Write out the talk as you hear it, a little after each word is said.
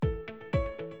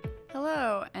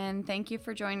and thank you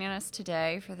for joining us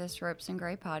today for this Ropes and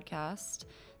Gray podcast,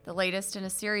 the latest in a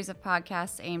series of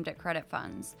podcasts aimed at credit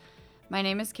funds. My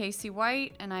name is Casey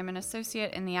White, and I'm an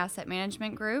associate in the Asset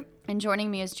Management Group. And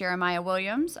joining me is Jeremiah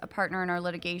Williams, a partner in our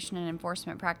Litigation and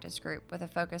Enforcement Practice Group with a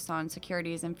focus on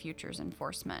securities and futures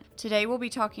enforcement. Today we'll be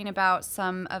talking about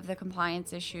some of the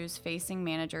compliance issues facing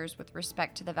managers with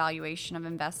respect to the valuation of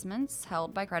investments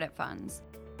held by credit funds.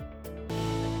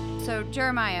 So,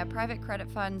 Jeremiah, private credit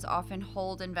funds often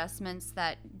hold investments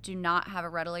that do not have a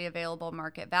readily available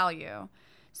market value.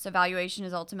 So valuation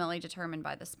is ultimately determined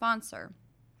by the sponsor.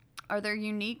 Are there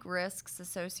unique risks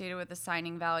associated with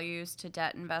assigning values to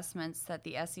debt investments that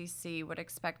the SEC would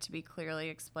expect to be clearly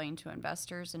explained to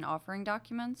investors in offering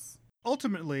documents?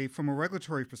 Ultimately, from a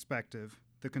regulatory perspective,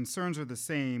 the concerns are the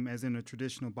same as in a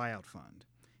traditional buyout fund.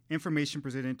 Information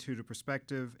presented to the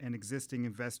prospective and existing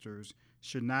investors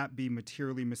should not be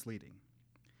materially misleading.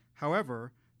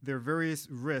 However, there are various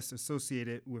risks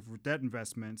associated with debt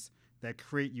investments that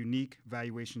create unique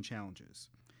valuation challenges,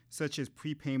 such as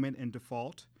prepayment and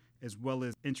default, as well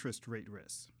as interest rate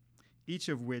risks, each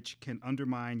of which can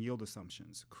undermine yield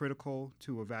assumptions critical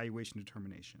to a valuation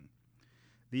determination.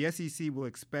 The SEC will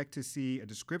expect to see a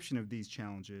description of these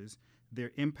challenges,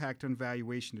 their impact on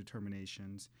valuation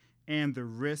determinations, and the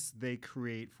risks they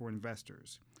create for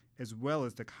investors, as well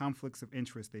as the conflicts of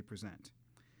interest they present,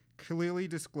 clearly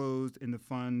disclosed in the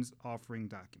fund's offering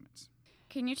documents.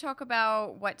 Can you talk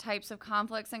about what types of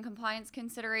conflicts and compliance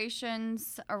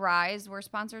considerations arise where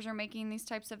sponsors are making these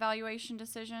types of valuation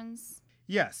decisions?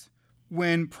 Yes.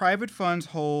 When private funds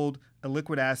hold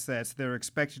illiquid assets that are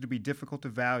expected to be difficult to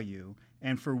value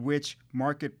and for which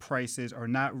market prices are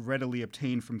not readily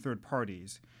obtained from third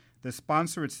parties, the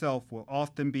sponsor itself will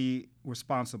often be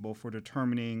responsible for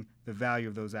determining the value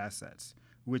of those assets,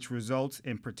 which results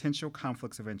in potential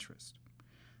conflicts of interest.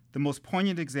 The most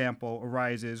poignant example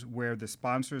arises where the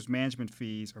sponsor's management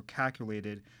fees are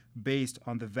calculated based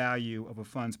on the value of a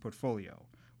fund's portfolio,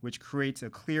 which creates a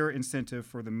clear incentive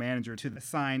for the manager to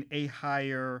assign a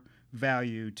higher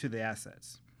value to the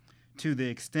assets. To the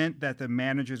extent that the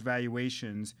manager's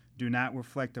valuations do not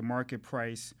reflect a market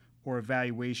price or a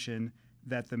valuation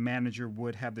that the manager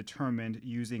would have determined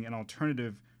using an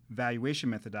alternative valuation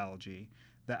methodology,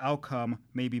 the outcome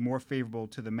may be more favorable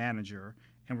to the manager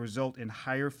and result in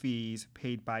higher fees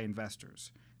paid by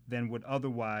investors than would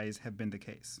otherwise have been the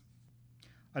case.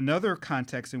 Another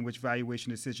context in which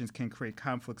valuation decisions can create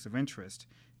conflicts of interest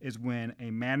is when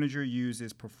a manager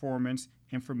uses performance,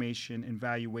 information, and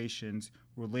valuations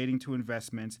relating to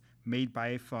investments made by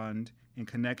a fund in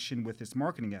connection with its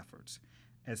marketing efforts,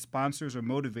 as sponsors are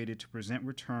motivated to present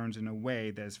returns in a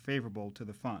way that is favorable to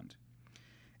the fund.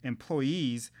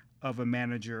 Employees of a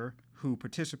manager who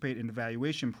participate in the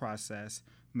valuation process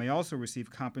may also receive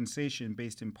compensation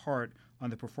based in part on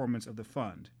the performance of the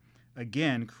fund,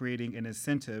 again creating an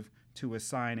incentive to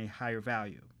assign a higher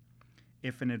value.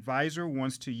 If an advisor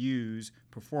wants to use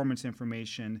performance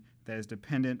information that is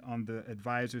dependent on the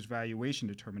advisor's valuation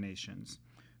determinations,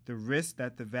 the risk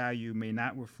that the value may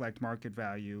not reflect market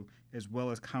value, as well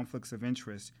as conflicts of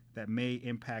interest that may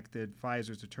impact the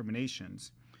advisor's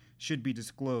determinations, should be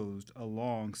disclosed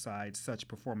alongside such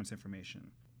performance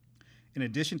information. In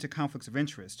addition to conflicts of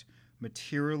interest,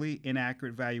 materially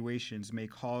inaccurate valuations may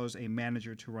cause a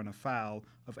manager to run afoul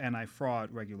of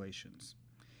anti-fraud regulations.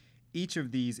 Each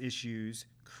of these issues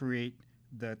create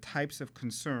the types of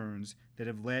concerns that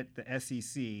have led the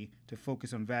SEC to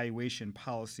focus on valuation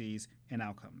policies and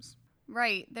outcomes.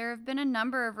 Right. There have been a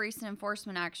number of recent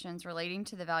enforcement actions relating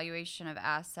to the valuation of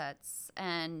assets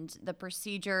and the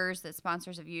procedures that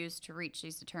sponsors have used to reach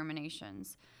these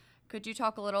determinations. Could you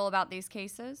talk a little about these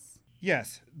cases?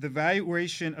 Yes, the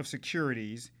valuation of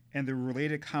securities and the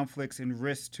related conflicts and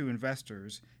risks to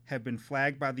investors have been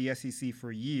flagged by the SEC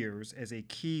for years as a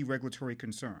key regulatory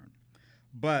concern.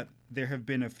 But there have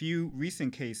been a few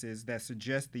recent cases that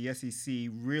suggest the SEC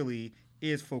really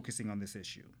is focusing on this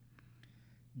issue.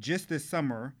 Just this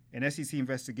summer, an SEC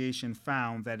investigation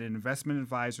found that an investment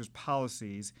advisor's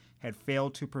policies had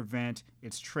failed to prevent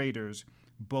its traders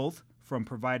both from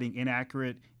providing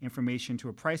inaccurate information to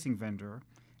a pricing vendor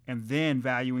and then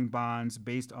valuing bonds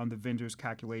based on the vendor's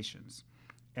calculations,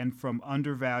 and from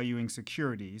undervaluing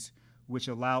securities, which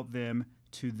allowed them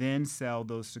to then sell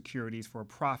those securities for a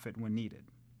profit when needed.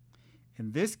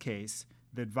 In this case,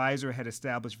 the advisor had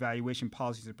established valuation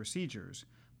policies and procedures,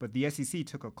 but the SEC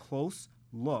took a close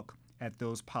look at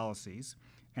those policies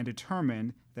and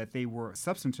determined that they were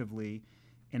substantively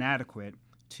inadequate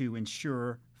to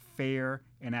ensure fair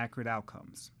and accurate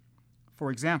outcomes.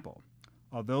 For example,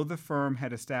 although the firm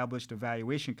had established a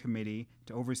valuation committee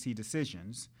to oversee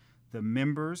decisions, The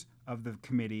members of the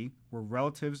committee were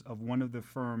relatives of one of the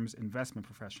firm's investment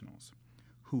professionals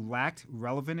who lacked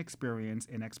relevant experience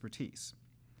and expertise.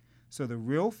 So the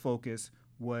real focus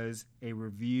was a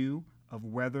review of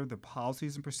whether the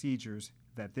policies and procedures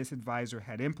that this advisor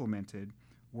had implemented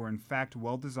were in fact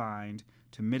well designed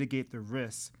to mitigate the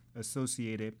risks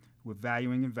associated with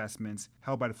valuing investments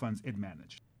held by the funds it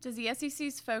managed. Does the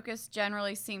SEC's focus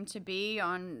generally seem to be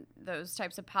on those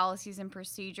types of policies and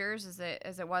procedures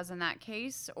as it was in that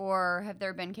case? Or have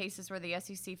there been cases where the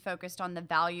SEC focused on the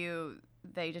value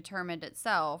they determined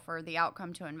itself or the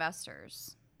outcome to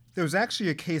investors? There was actually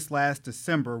a case last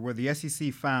December where the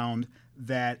SEC found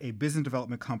that a business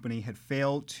development company had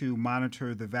failed to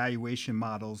monitor the valuation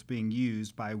models being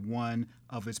used by one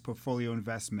of its portfolio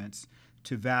investments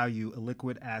to value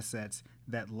illiquid assets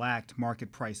that lacked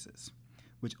market prices,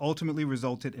 which ultimately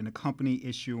resulted in a company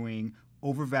issuing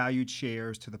overvalued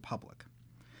shares to the public.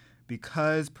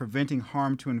 Because preventing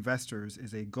harm to investors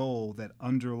is a goal that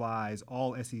underlies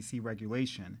all SEC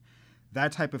regulation,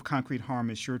 that type of concrete harm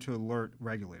is sure to alert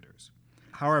regulators.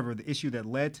 However, the issue that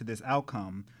led to this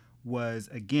outcome was,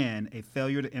 again, a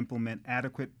failure to implement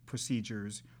adequate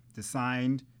procedures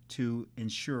designed to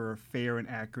ensure fair and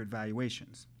accurate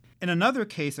valuations. In another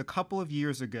case a couple of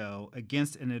years ago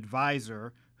against an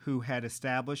advisor who had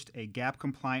established a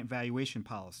GAAP-compliant valuation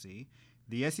policy,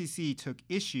 the SEC took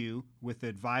issue with the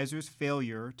advisor's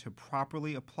failure to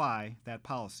properly apply that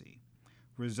policy,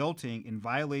 resulting in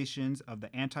violations of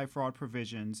the anti-fraud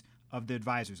provisions of the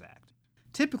Advisors Act.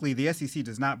 Typically, the SEC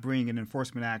does not bring an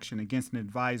enforcement action against an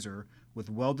advisor with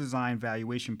well-designed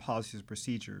valuation policies and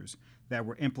procedures that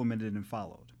were implemented and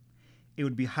followed. It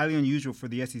would be highly unusual for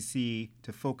the SEC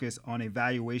to focus on a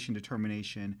valuation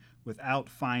determination without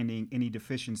finding any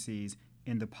deficiencies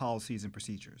in the policies and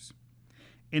procedures.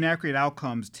 Inaccurate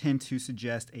outcomes tend to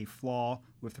suggest a flaw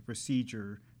with the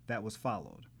procedure that was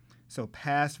followed. So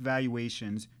past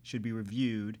valuations should be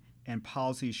reviewed and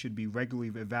policies should be regularly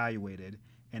evaluated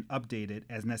and updated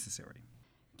as necessary.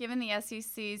 Given the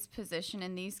SEC's position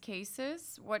in these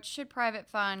cases, what should private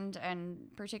fund and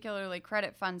particularly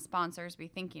credit fund sponsors be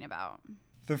thinking about?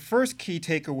 The first key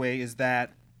takeaway is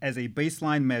that, as a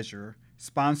baseline measure,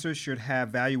 sponsors should have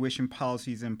valuation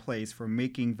policies in place for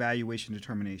making valuation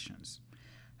determinations.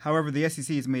 However, the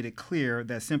SEC has made it clear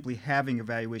that simply having a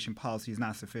valuation policy is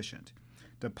not sufficient.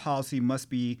 The policy must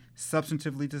be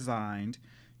substantively designed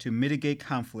to mitigate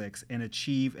conflicts and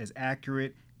achieve as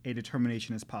accurate a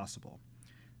determination as possible.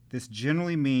 This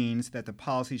generally means that the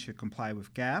policy should comply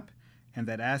with GAAP and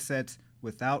that assets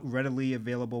without readily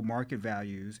available market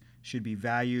values should be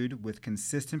valued with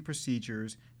consistent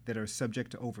procedures that are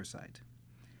subject to oversight.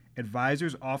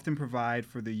 Advisors often provide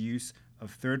for the use of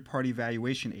third-party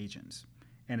valuation agents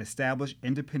and establish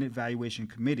independent valuation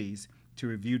committees to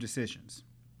review decisions.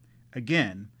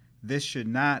 Again, this should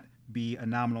not be a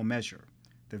nominal measure.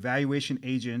 The valuation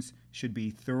agents should be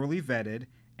thoroughly vetted,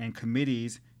 and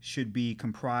committees should be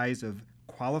comprised of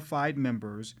qualified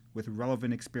members with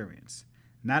relevant experience,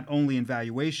 not only in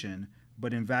valuation,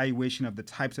 but in valuation of the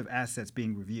types of assets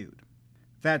being reviewed.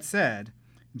 That said,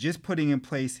 just putting in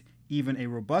place even a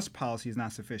robust policy is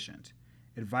not sufficient.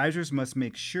 Advisors must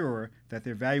make sure that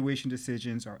their valuation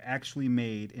decisions are actually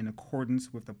made in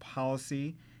accordance with the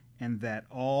policy and that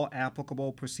all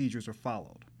applicable procedures are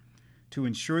followed. To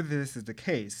ensure that this is the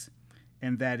case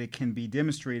and that it can be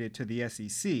demonstrated to the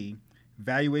SEC,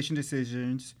 valuation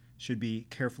decisions should be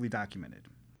carefully documented.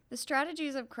 The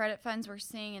strategies of credit funds we're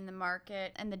seeing in the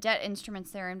market and the debt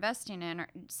instruments they're investing in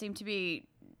seem to be,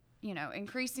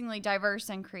 increasingly diverse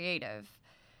and creative.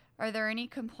 Are there any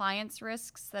compliance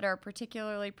risks that are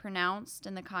particularly pronounced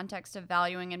in the context of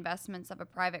valuing investments of a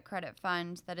private credit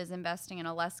fund that is investing in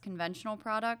a less conventional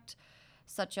product,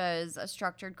 such as a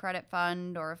structured credit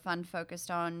fund or a fund focused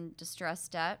on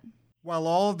distressed debt? While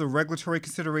all of the regulatory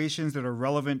considerations that are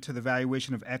relevant to the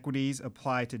valuation of equities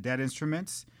apply to debt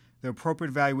instruments, the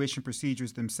appropriate valuation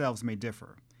procedures themselves may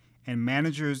differ. And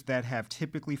managers that have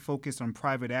typically focused on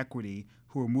private equity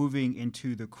who are moving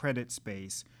into the credit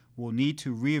space will need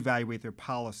to reevaluate their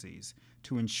policies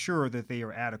to ensure that they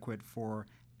are adequate for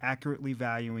accurately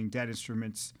valuing debt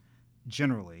instruments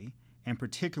generally, and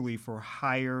particularly for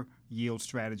higher yield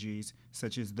strategies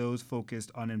such as those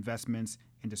focused on investments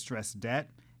in distressed debt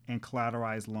and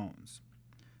collateralized loans.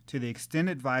 To the extent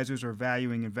advisors are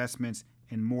valuing investments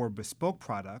in more bespoke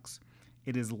products,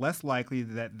 it is less likely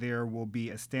that there will be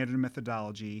a standard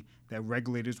methodology that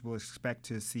regulators will expect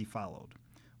to see followed,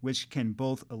 which can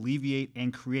both alleviate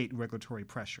and create regulatory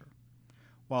pressure.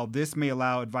 While this may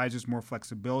allow advisors more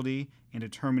flexibility in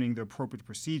determining the appropriate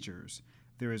procedures,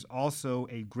 there is also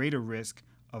a greater risk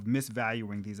of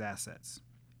misvaluing these assets.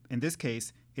 In this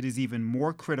case, it is even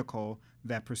more critical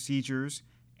that procedures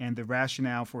and the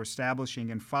rationale for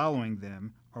establishing and following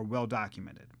them are well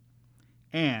documented.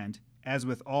 And, as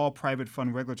with all private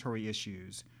fund regulatory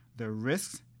issues, the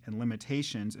risks and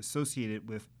limitations associated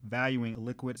with valuing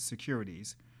liquid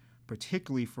securities,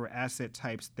 particularly for asset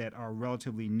types that are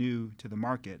relatively new to the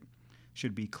market,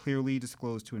 should be clearly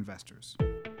disclosed to investors.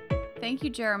 Thank you,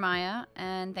 Jeremiah,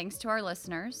 and thanks to our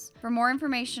listeners. For more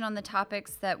information on the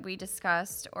topics that we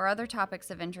discussed or other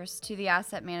topics of interest to the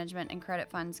asset management and credit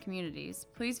funds communities,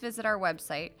 please visit our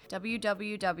website,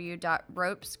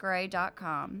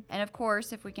 www.ropesgray.com. And of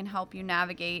course, if we can help you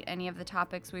navigate any of the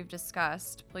topics we've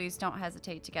discussed, please don't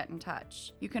hesitate to get in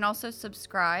touch. You can also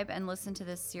subscribe and listen to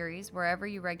this series wherever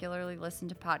you regularly listen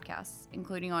to podcasts,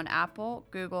 including on Apple,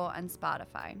 Google, and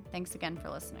Spotify. Thanks again for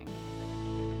listening.